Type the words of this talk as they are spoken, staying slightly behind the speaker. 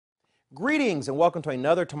Greetings and welcome to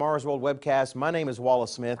another Tomorrow's World webcast. My name is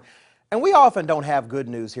Wallace Smith, and we often don't have good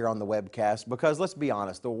news here on the webcast because, let's be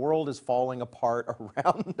honest, the world is falling apart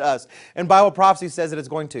around us, and Bible prophecy says that it's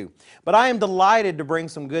going to. But I am delighted to bring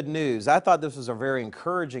some good news. I thought this was a very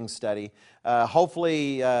encouraging study.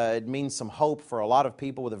 Hopefully it means some hope for a lot of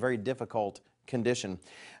people with a very difficult condition.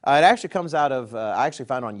 It actually comes out of, I actually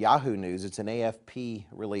found on Yahoo News. It's an AFP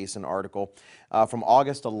release, an article from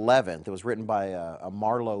August 11th. It was written by a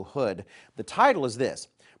Marlo Hood. The title is this: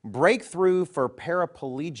 Breakthrough for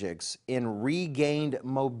Paraplegics in Regained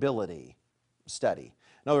Mobility Study.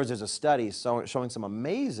 In other words, there's a study showing some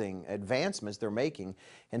amazing advancements they're making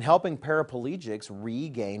in helping paraplegics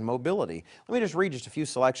regain mobility. Let me just read just a few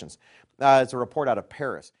selections. It's a report out of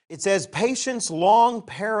Paris. It says, patients long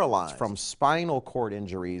paralyzed from spinal cord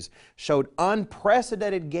injuries showed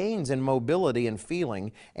unprecedented gains in mobility and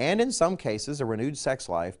feeling, and in some cases, a renewed sex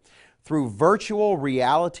life, through virtual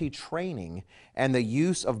reality training and the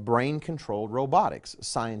use of brain-controlled robotics,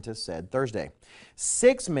 scientists said Thursday.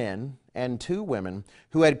 6 men and 2 women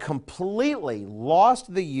who had completely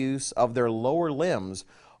lost the use of their lower limbs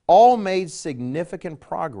all made significant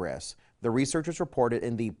progress, the researchers reported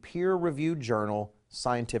in the peer-reviewed journal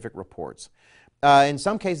Scientific Reports. In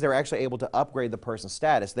some cases, they were actually able to upgrade the person's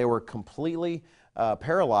status. They were completely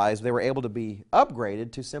paralyzed. They were able to be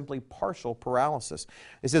upgraded to simply partial paralysis.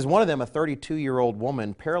 It says one of them, a 32-year-old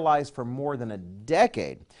woman paralyzed for more than a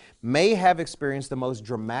decade, may have experienced the most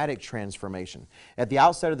dramatic transformation. At the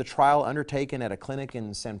outset of the trial undertaken at a clinic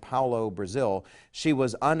in São Paulo, Brazil, she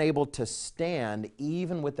was unable to stand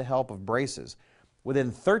even with the help of braces.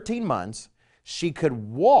 Within 13 months, she could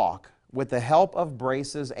walk with the help of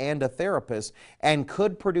braces and a therapist, and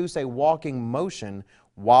could produce a walking motion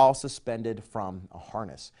while suspended from a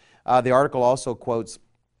harness. The article also quotes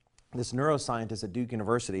this neuroscientist at Duke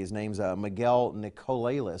University. His name's Miguel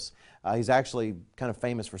Nicolelis. He's actually kind of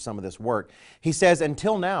famous for some of this work. He says,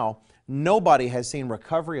 until now, nobody has seen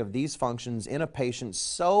recovery of these functions in a patient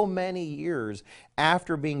so many years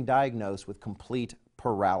after being diagnosed with complete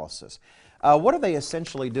paralysis. What are they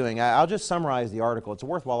essentially doing? I'll just summarize the article. It's a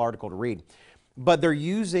worthwhile article to read. But they're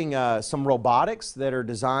using some robotics that are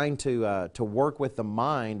designed to work with the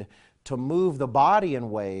mind to move the body in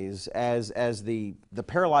ways as the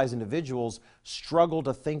paralyzed individuals struggle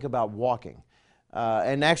to think about walking.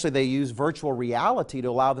 And actually they use virtual reality to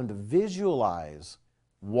allow them to visualize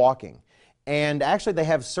walking. And actually they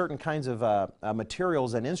have certain kinds of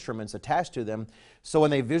materials and instruments attached to them, so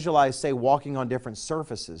when they visualize, say, walking on different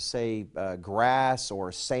surfaces, say grass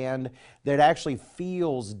or sand, that actually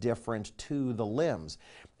feels different to the limbs.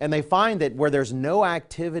 And they find that where there's no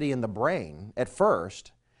activity in the brain at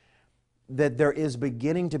first, that there is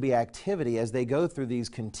beginning to be activity as they go through these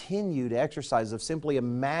continued exercises of simply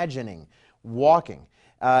imagining walking.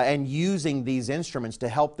 And using these instruments to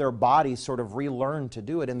help their bodies sort of relearn to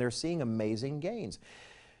do it, and they're seeing amazing gains.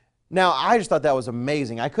 Now, I just thought that was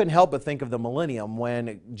amazing. I couldn't help but think of the millennium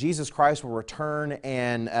when Jesus Christ will return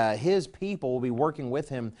and His people will be working with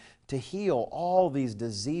Him to heal all these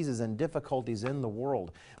diseases and difficulties in the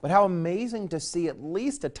world. But how amazing to see at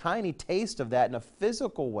least a tiny taste of that in a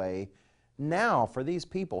physical way now for these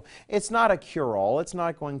people. It's not a cure-all. It's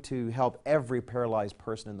not going to help every paralyzed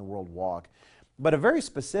person in the world walk. But a very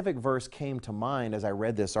specific verse came to mind as I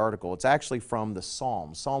read this article. It's actually from the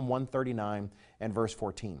Psalm, Psalm 139 and verse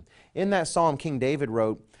 14. In that psalm, King David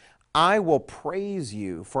wrote, I will praise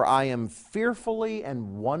you, for I am fearfully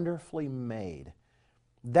and wonderfully made.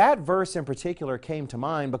 That verse in particular came to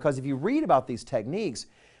mind because if you read about these techniques,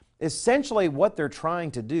 essentially what they're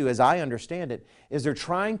trying to do, as I understand it, is they're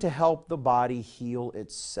trying to help the body heal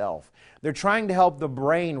itself. They're trying to help the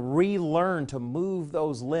brain relearn to move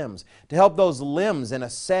those limbs, to help those limbs, in a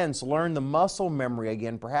sense, learn the muscle memory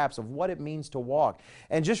again, perhaps, of what it means to walk,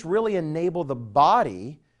 and just really enable the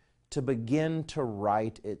body to begin to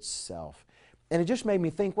right itself. And it just made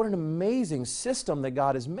me think, what an amazing system that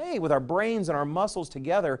God has made with our brains and our muscles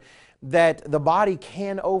together, that the body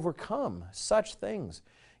can overcome such things.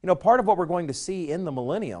 You know, part of what we're going to see in the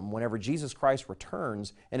millennium, whenever Jesus Christ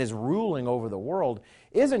returns and is ruling over the world,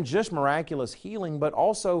 isn't just miraculous healing, but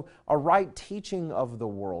also a right teaching of the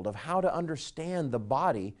world, of how to understand the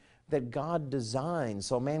body that God designed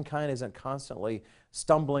so mankind isn't constantly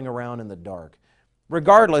stumbling around in the dark.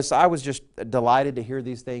 Regardless, I was just delighted to hear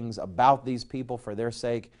these things about these people for their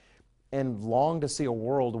sake, and long to see a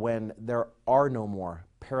world when there are no more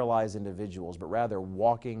paralyzed individuals, but rather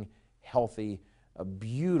walking, healthy,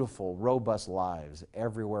 beautiful, robust lives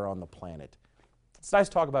everywhere on the planet. It's nice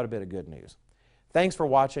to talk about a bit of good news. Thanks for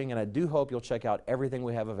watching, and I do hope you'll check out everything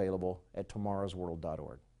we have available at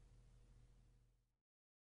tomorrowsworld.org.